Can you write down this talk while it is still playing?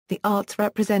the arts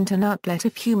represent an outlet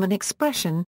of human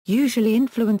expression, usually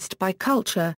influenced by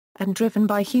culture, and driven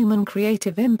by human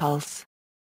creative impulse.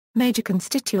 Major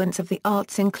constituents of the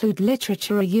arts include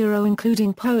literature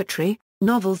including poetry,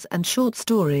 novels and short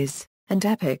stories, and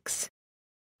epics.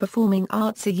 Performing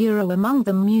arts among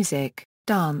them music,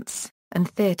 dance, and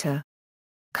theatre.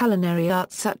 Culinary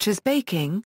arts such as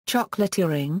baking,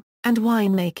 chocolatiering, and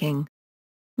winemaking.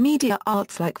 Media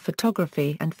arts like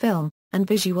photography and film, and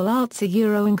visual arts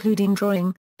including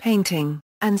drawing, painting,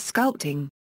 and sculpting.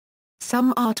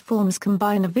 Some art forms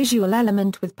combine a visual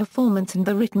element with performance and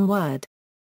the written word.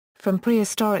 From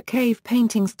prehistoric cave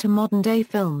paintings to modern-day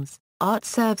films, art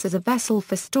serves as a vessel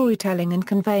for storytelling and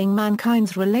conveying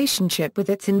mankind's relationship with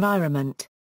its environment.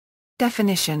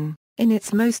 Definition: in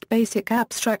its most basic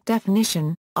abstract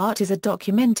definition, art is a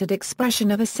documented expression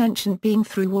of a sentient being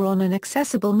through or on an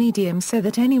accessible medium so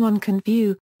that anyone can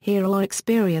view, hear or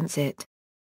experience it.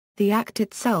 The act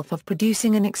itself of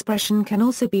producing an expression can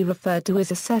also be referred to as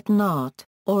a certain art,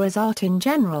 or as art in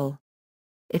general.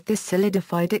 If this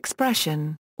solidified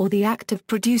expression, or the act of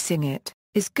producing it,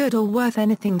 is good or worth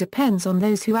anything depends on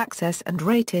those who access and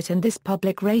rate it, and this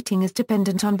public rating is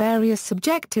dependent on various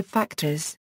subjective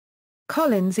factors.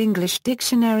 Collins English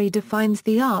Dictionary defines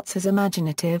the arts as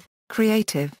imaginative,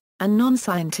 creative, and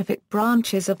non-scientific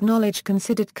branches of knowledge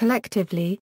considered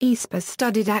collectively, as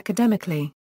studied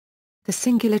academically. The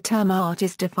singular term art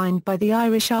is defined by the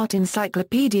Irish Art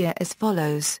Encyclopedia as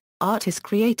follows: art is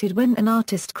created when an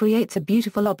artist creates a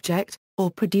beautiful object,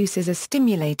 or produces a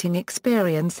stimulating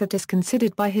experience that is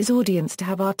considered by his audience to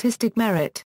have artistic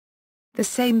merit. The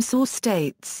same source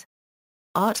states,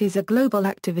 art is a global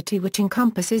activity which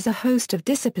encompasses a host of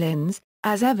disciplines,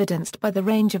 as evidenced by the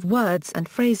range of words and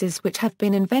phrases which have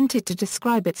been invented to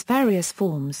describe its various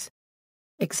forms.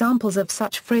 Examples of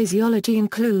such phraseology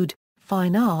include,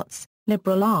 fine arts,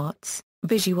 liberal arts,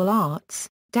 visual arts,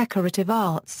 decorative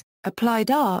arts,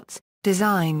 applied arts,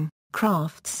 design,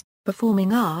 crafts,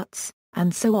 performing arts,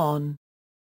 and so on.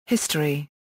 History.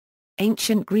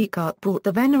 Ancient Greek art brought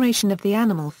the veneration of the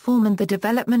animal form and the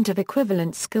development of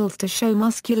equivalent skills to show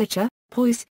musculature,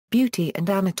 poise, beauty and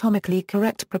anatomically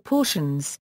correct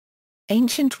proportions.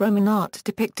 Ancient Roman art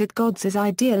depicted gods as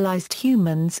idealized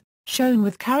humans, shown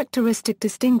with characteristic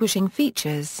distinguishing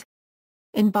features.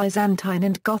 In Byzantine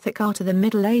and Gothic art of the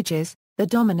Middle Ages, the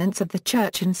dominance of the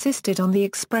Church insisted on the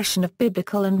expression of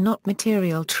biblical and not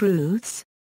material truths.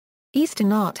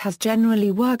 Eastern art has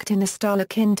generally worked in a style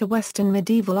akin to Western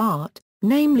medieval art,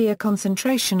 namely a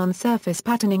concentration on surface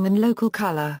patterning and local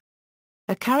color.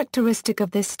 A characteristic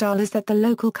of this style is that the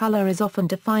local color is often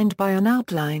defined by an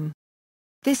outline.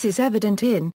 This is evident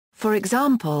in, for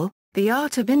example, the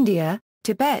art of India,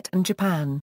 Tibet and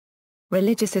Japan.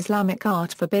 Religious Islamic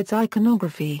art forbids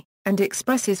iconography, and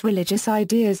expresses religious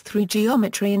ideas through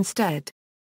geometry instead.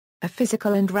 A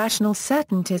physical and rational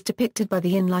certainties depicted by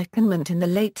the Enlightenment in the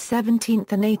late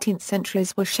 17th and 18th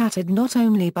centuries were shattered not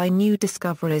only by new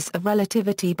discoveries of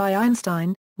relativity by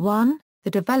Einstein, 1, the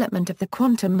development of the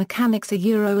quantum mechanics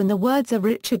in the words of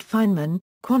Richard Feynman,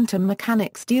 quantum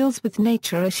mechanics deals with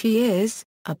nature as she is,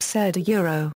 absurd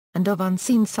and of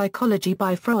unseen psychology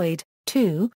by Freud,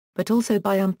 2, but also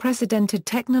by unprecedented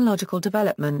technological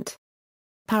development.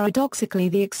 Paradoxically,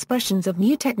 the expressions of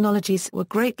new technologies were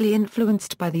greatly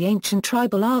influenced by the ancient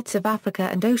tribal arts of Africa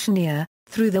and Oceania,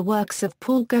 through the works of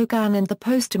Paul Gauguin and the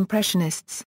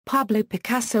post-impressionists, Pablo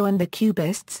Picasso and the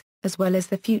Cubists, as well as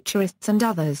the Futurists and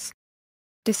others.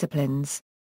 Disciplines.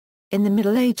 In the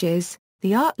Middle Ages,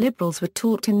 the art liberals were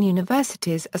taught in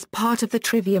universities as part of the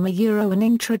Trivium an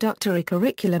introductory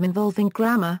curriculum involving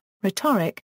grammar,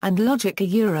 rhetoric, and logic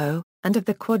and of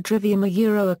the Quadrivium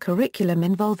a curriculum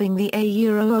involving the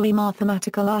OE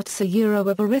mathematical arts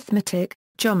of arithmetic,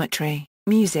 geometry,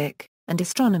 music, and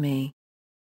astronomy.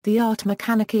 The art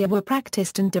mechanica were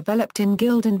practiced and developed in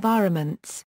guild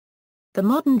environments. The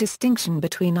modern distinction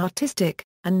between artistic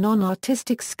and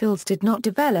non-artistic skills did not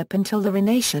develop until the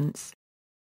Renaissance.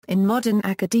 In modern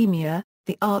academia,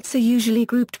 the arts are usually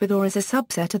grouped with or as a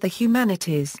subset of the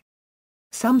humanities.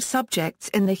 Some subjects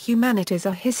in the humanities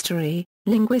are history,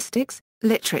 linguistics,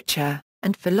 literature,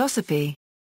 and philosophy.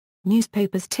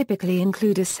 Newspapers typically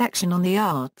include a section on the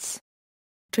arts.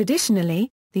 Traditionally,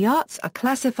 the arts are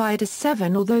classified as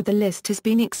 7, although the list has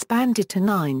been expanded to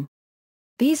 9.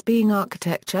 These being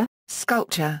architecture,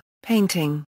 sculpture,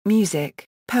 painting, music,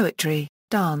 poetry,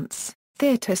 dance,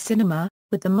 theatre, cinema,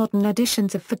 with the modern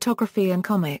additions of photography and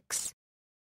comics.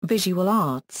 Visual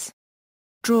arts.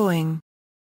 Drawing.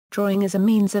 Drawing is a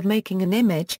means of making an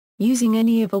image, using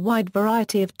any of a wide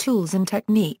variety of tools and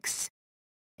techniques.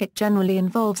 It generally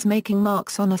involves making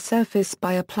marks on a surface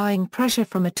by applying pressure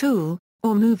from a tool,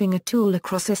 or moving a tool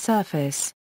across a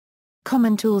surface.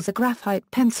 Common tools are graphite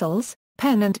pencils,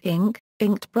 pen and ink,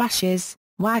 inked brushes,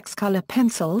 wax color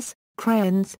pencils,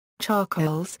 crayons,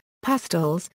 charcoals,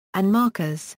 pastels, and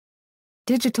markers.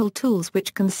 Digital tools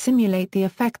which can simulate the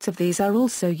effects of these are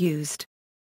also used.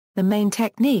 The main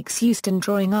techniques used in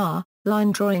drawing are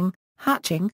line drawing,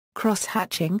 hatching,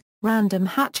 cross-hatching, random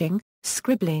hatching,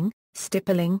 scribbling,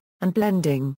 stippling, and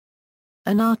blending.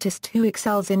 An artist who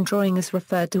excels in drawing is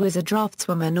referred to as a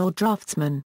draftswoman or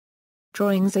draftsman.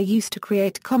 Drawings are used to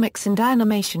create comics and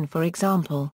animation, for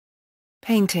example.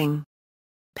 Painting.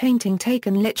 Painting,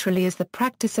 taken literally, is the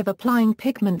practice of applying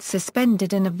pigment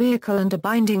suspended in a vehicle and a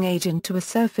binding agent to a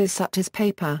surface such as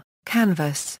paper,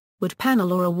 canvas, wood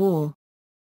panel or a wall.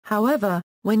 However,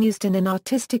 when used in an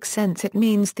artistic sense, it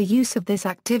means the use of this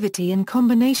activity in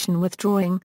combination with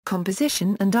drawing,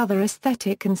 composition and other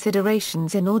aesthetic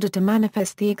considerations in order to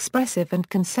manifest the expressive and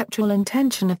conceptual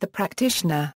intention of the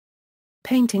practitioner.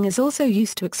 Painting is also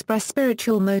used to express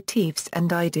spiritual motifs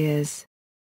and ideas.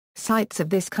 Sites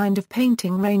of this kind of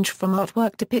painting range from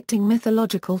artwork depicting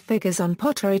mythological figures on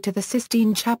pottery to the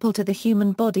Sistine Chapel to the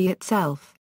human body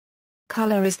itself.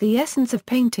 Color is the essence of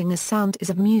painting as sound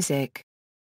is of music.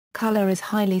 Color is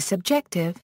highly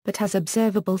subjective, but has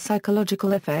observable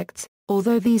psychological effects,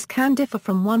 although these can differ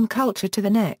from one culture to the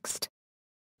next.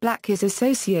 Black is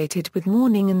associated with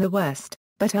mourning in the West,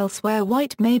 but elsewhere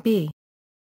white may be.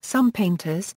 Some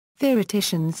painters,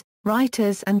 theoreticians,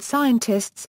 writers and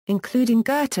scientists, including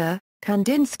Goethe,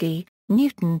 Kandinsky,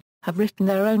 Newton, have written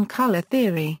their own color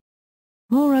theory.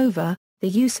 Moreover, the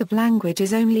use of language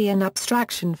is only an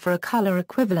abstraction for a color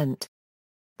equivalent.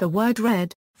 The word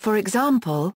red, for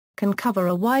example, can cover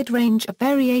a wide range of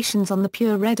variations on the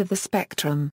pure red of the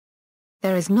spectrum.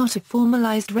 There is not a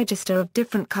formalized register of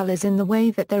different colors in the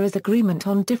way that there is agreement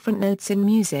on different notes in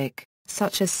music,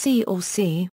 such as C or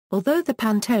C, although the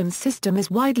Pantone system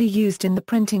is widely used in the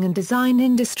printing and design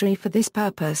industry for this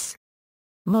purpose.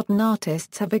 Modern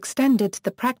artists have extended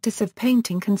the practice of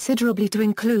painting considerably to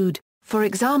include, for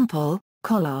example,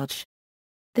 collage.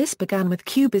 This began with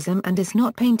Cubism and is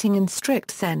not painting in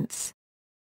strict sense.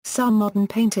 Some modern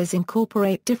painters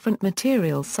incorporate different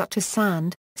materials such as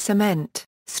sand, cement,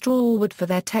 straw or wood for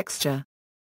their texture.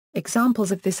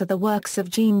 Examples of this are the works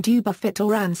of Jean Dubuffet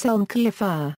or Anselme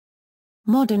Kiefer.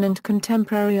 Modern and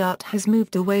contemporary art has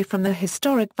moved away from the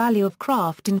historic value of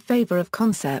craft in favor of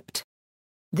concept.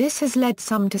 This has led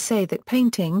some to say that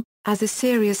painting, as a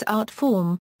serious art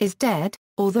form, is dead,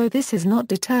 although this has not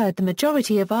deterred the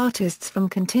majority of artists from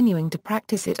continuing to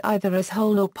practice it either as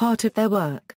whole or part of their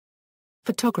work.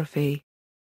 Photography.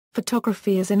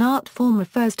 Photography as an art form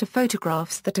refers to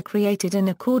photographs that are created in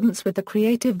accordance with the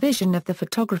creative vision of the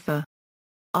photographer.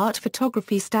 Art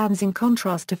photography stands in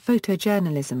contrast to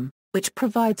photojournalism, which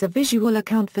provides a visual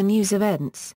account for news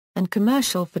events, and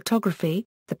commercial photography,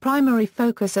 the primary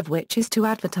focus of which is to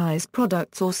advertise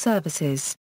products or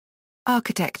services.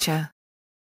 Architecture.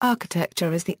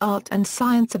 Architecture is the art and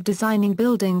science of designing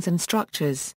buildings and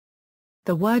structures.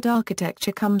 The word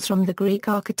architecture comes from the Greek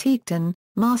architekton,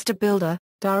 master builder,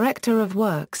 director of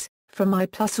works, from I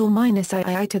plus or minus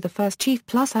II to the first chief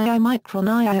plus II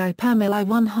micron II per mil I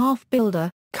 1/2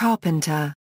 builder,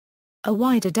 carpenter. A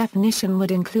wider definition would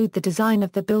include the design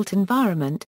of the built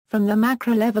environment, from the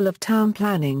macro level of town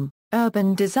planning,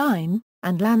 urban design,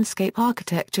 and landscape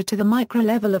architecture to the micro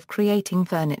level of creating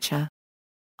furniture.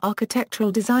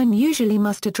 Architectural design usually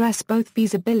must address both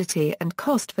feasibility and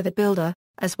cost for the builder,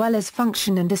 as well as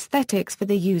function and aesthetics for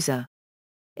the user.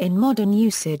 In modern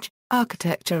usage,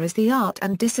 architecture is the art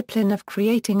and discipline of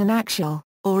creating an actual,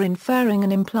 or inferring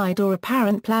an implied or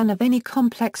apparent plan of any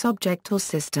complex object or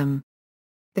system.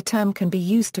 The term can be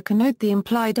used to connote the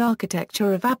implied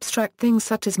architecture of abstract things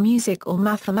such as music or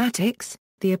mathematics,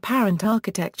 the apparent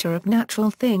architecture of natural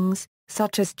things,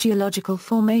 such as geological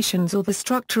formations or the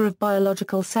structure of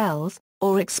biological cells,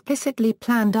 or explicitly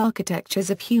planned architectures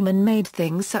of human-made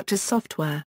things such as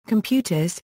software,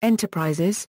 computers,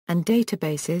 enterprises, and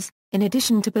databases, in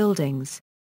addition to buildings.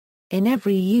 In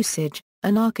every usage,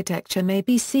 an architecture may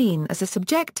be seen as a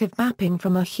subjective mapping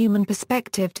from a human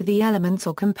perspective to the elements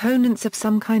or components of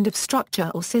some kind of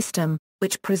structure or system,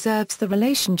 which preserves the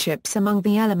relationships among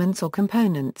the elements or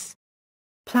components.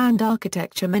 Planned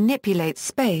architecture manipulates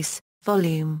space,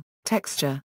 volume,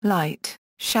 texture, light,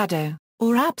 shadow,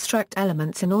 or abstract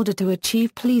elements in order to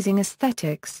achieve pleasing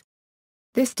aesthetics.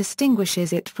 This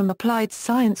distinguishes it from applied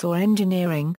science or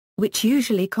engineering, which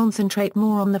usually concentrate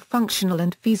more on the functional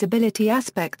and feasibility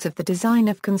aspects of the design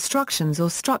of constructions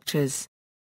or structures.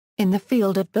 In the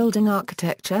field of building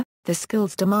architecture, the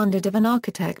skills demanded of an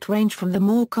architect range from the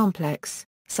more complex,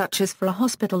 such as for a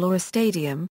hospital or a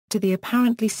stadium, to the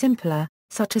apparently simpler,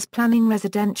 such as planning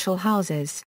residential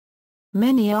houses.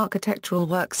 Many architectural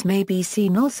works may be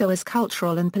seen also as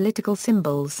cultural and political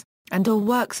symbols, and/or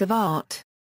works of art.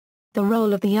 The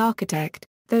role of the architect,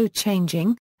 though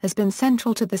changing, has been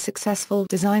central to the successful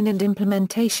design and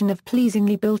implementation of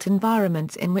pleasingly built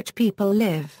environments in which people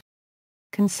live.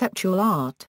 Conceptual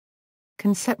art.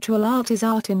 Conceptual art is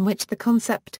art in which the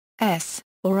concept,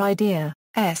 or idea,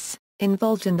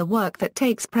 involved in the work that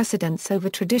takes precedence over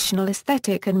traditional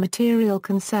aesthetic and material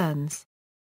concerns.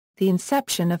 The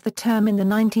inception of the term in the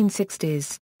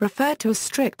 1960s, referred to a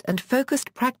strict and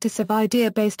focused practice of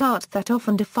idea-based art that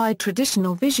often defied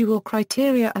traditional visual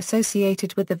criteria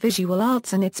associated with the visual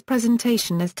arts and its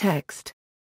presentation as text.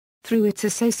 Through its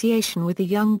association with the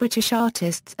young British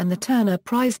artists and the Turner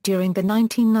Prize during the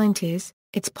 1990s,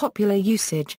 its popular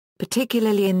usage,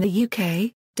 particularly in the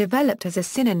UK, developed as a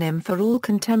synonym for all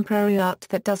contemporary art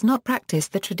that does not practice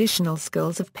the traditional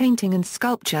skills of painting and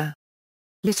sculpture.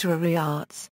 Literary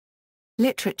arts.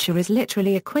 Literature is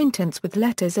literally acquaintance with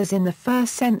letters as in the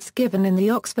first sense given in the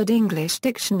Oxford English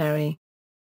Dictionary.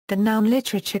 The noun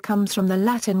literature comes from the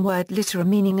Latin word litera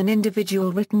meaning an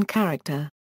individual written character.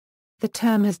 The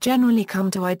term has generally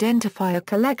come to identify a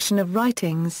collection of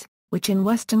writings, which in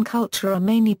Western culture are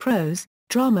mainly prose,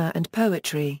 drama and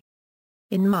poetry.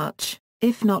 In much,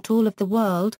 if not all of the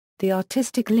world, the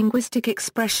artistic linguistic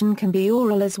expression can be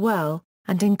oral as well,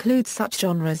 and includes such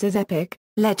genres as epic,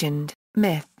 legend,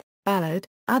 myth, ballad,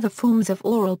 other forms of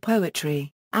oral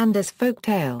poetry, and as folk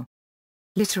tale.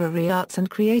 Literary arts and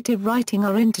creative writing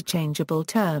are interchangeable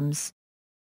terms.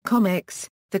 Comics,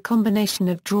 the combination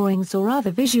of drawings or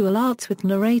other visual arts with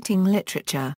narrating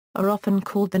literature, are often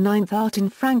called the ninth art in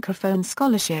Francophone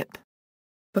scholarship.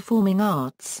 Performing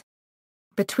arts.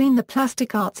 Between the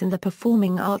plastic arts and the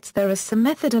performing arts there are some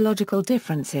methodological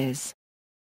differences.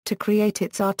 To create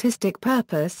its artistic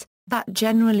purpose, that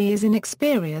generally is in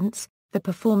experience, the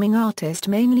performing artist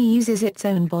mainly uses its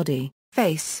own body,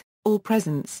 face, or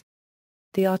presence.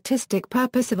 The artistic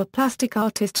purpose of a plastic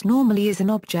artist normally is an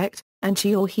object, and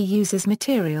she or he uses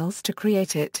materials to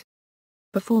create it.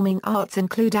 Performing arts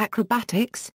include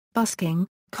acrobatics, busking,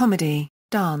 comedy,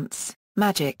 dance,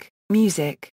 magic,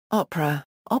 music, opera,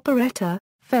 operetta,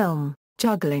 film,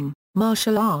 juggling,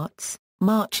 martial arts,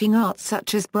 marching arts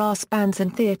such as brass bands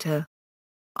and theatre.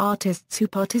 Artists who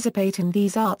participate in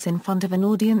these arts in front of an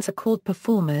audience are called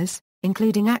performers,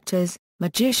 including actors,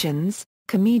 magicians,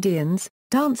 comedians,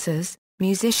 dancers,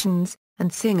 musicians,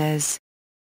 and singers.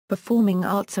 Performing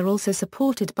arts are also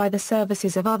supported by the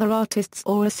services of other artists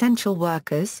or essential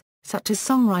workers, such as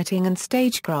songwriting and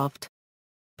stagecraft.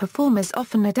 Performers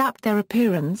often adapt their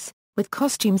appearance, with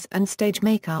costumes and stage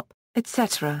makeup,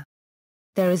 etc.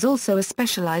 There is also a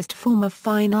specialized form of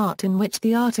fine art in which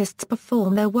the artists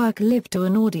perform their work live to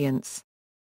an audience.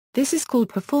 This is called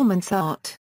performance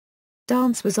art.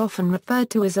 Dance was often referred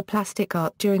to as a plastic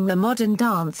art during the modern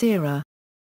dance era.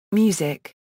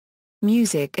 Music.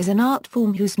 Music is an art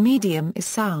form whose medium is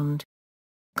sound.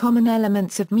 Common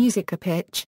elements of music are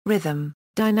pitch, rhythm,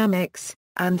 dynamics,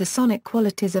 and the sonic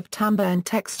qualities of timbre and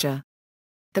texture.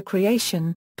 The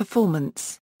creation,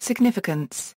 performance,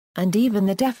 significance, and even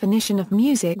the definition of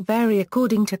music vary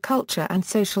according to culture and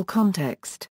social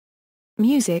context.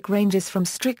 Music ranges from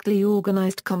strictly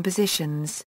organized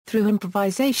compositions, through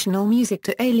improvisational music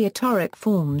to aleatoric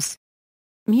forms.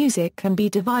 Music can be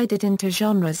divided into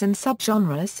genres and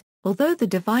subgenres, although the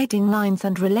dividing lines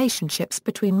and relationships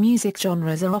between music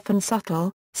genres are often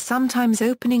subtle, sometimes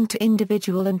opening to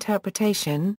individual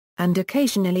interpretation, and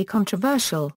occasionally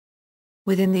controversial.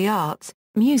 Within the arts,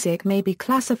 music may be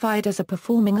classified as a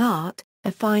performing art,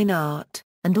 a fine art,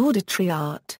 and auditory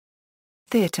art.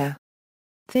 Theatre.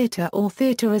 Theatre or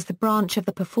theatre is the branch of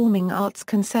the performing arts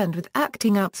concerned with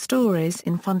acting out stories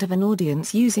in front of an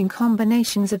audience using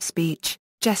combinations of speech,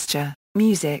 gesture,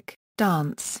 music,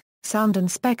 dance, sound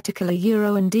and spectacle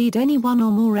indeed any one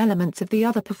or more elements of the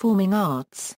other performing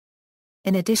arts.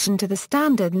 In addition to the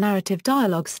standard narrative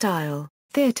dialogue style,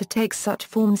 theatre takes such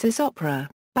forms as opera,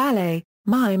 ballet,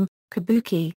 mime,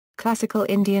 kabuki, classical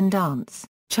Indian dance,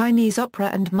 Chinese opera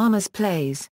and mummers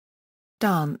plays.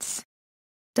 Dance.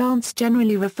 Dance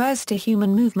generally refers to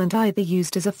human movement either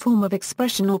used as a form of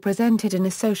expression or presented in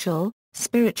a social,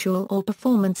 spiritual or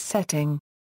performance setting.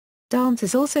 Dance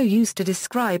is also used to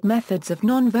describe methods of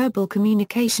non-verbal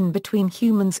communication between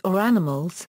humans or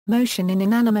animals, motion in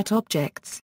inanimate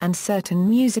objects, and certain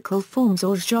musical forms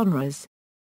or genres.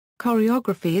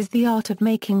 Choreography is the art of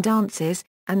making dances,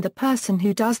 and the person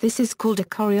who does this is called a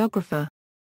choreographer.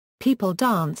 People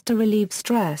dance to relieve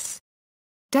stress.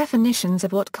 Definitions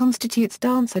of what constitutes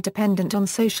dance are dependent on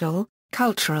social,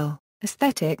 cultural,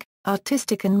 aesthetic,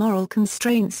 artistic and moral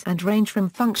constraints and range from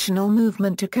functional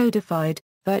movement to codified,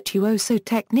 virtuoso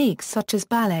techniques such as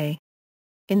ballet.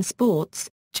 In sports,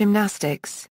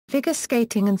 gymnastics, figure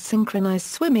skating and synchronized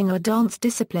swimming are dance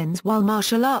disciplines while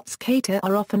martial arts kata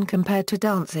are often compared to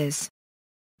dances.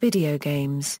 Video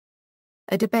games.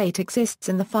 A debate exists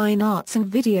in the fine arts and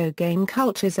video game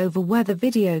cultures over whether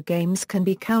video games can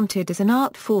be counted as an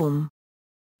art form.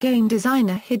 Game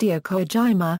designer Hideo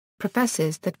Kojima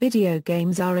professes that video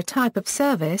games are a type of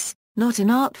service, not an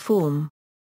art form.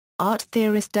 Art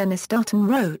theorist Dennis Dutton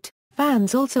wrote,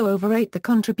 "Fans also overrate the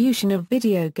contribution of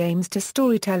video games to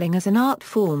storytelling as an art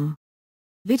form.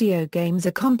 Video games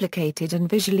are complicated and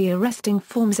visually arresting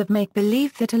forms of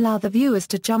make-believe that allow the viewers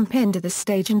to jump into the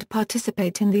stage and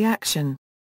participate in the action.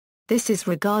 This is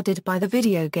regarded by the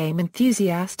video game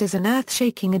enthusiast as an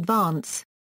earth-shaking advance.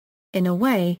 In a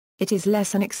way, it is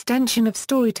less an extension of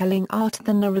storytelling art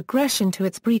than a regression to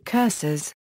its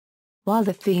precursors. While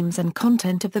the themes and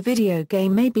content of the video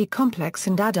game may be complex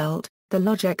and adult, the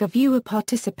logic of viewer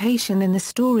participation in the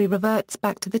story reverts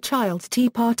back to the child's tea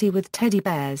party with teddy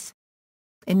bears."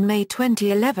 In May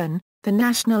 2011, the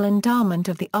National Endowment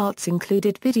of the Arts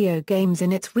included video games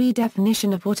in its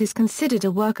redefinition of what is considered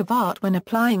a work of art when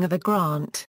applying of a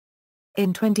grant.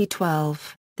 In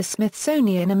 2012, the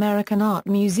Smithsonian American Art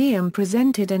Museum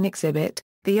presented an exhibit,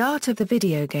 The Art of the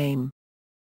Video Game.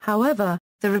 However,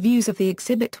 the reviews of the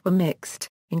exhibit were mixed,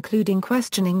 including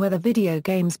questioning whether video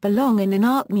games belong in an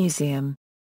art museum.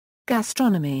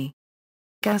 Gastronomy.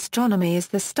 Gastronomy is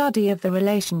the study of the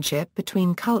relationship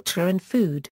between culture and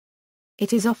food.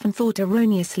 It is often thought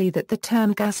erroneously that the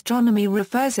term gastronomy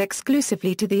refers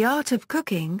exclusively to the art of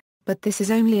cooking, but this is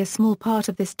only a small part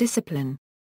of this discipline.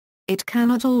 It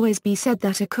cannot always be said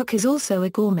that a cook is also a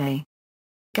gourmet.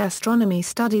 Gastronomy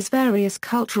studies various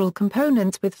cultural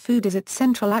components with food as its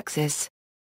central axis.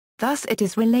 Thus it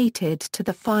is related to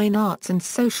the fine arts and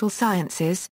social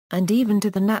sciences, and even to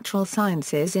the natural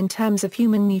sciences in terms of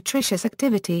human nutritious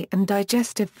activity and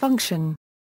digestive function.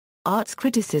 Arts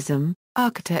criticism,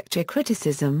 architecture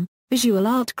criticism, visual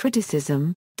art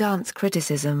criticism, dance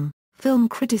criticism, film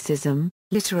criticism,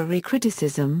 literary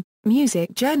criticism,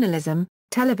 music journalism,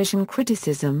 television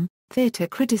criticism, theatre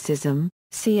criticism,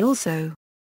 see also.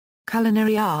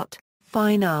 Culinary art,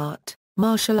 fine art,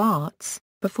 martial arts,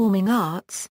 performing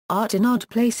arts, art in odd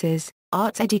places,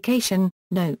 arts education,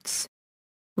 notes.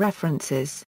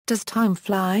 References: Does Time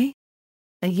Fly?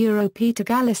 A Peter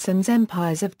Gallison's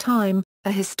Empires of Time,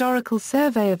 A Historical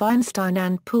Survey of Einstein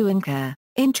and Poincaré,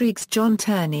 Intrigues John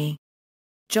Turney.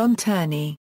 John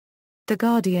Turney. The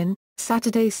Guardian,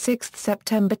 Saturday 6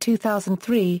 September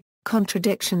 2003,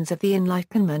 Contradictions of the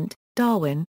Enlightenment,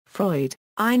 Darwin, Freud,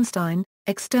 Einstein,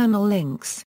 External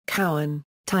links, Cowan,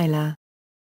 Tyler.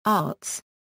 Arts.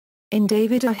 In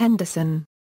David O. Henderson.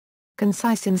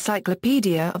 Concise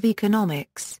Encyclopedia of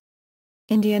Economics.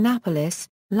 Indianapolis,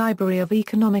 Library of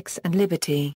Economics and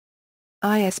Liberty.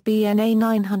 ISBN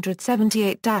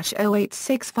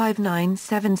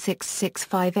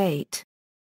A978-08659766658.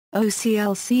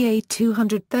 OCLCA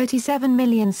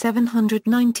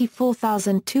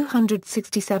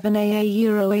 237794267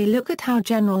 A look at how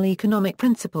general economic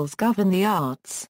principles govern the arts.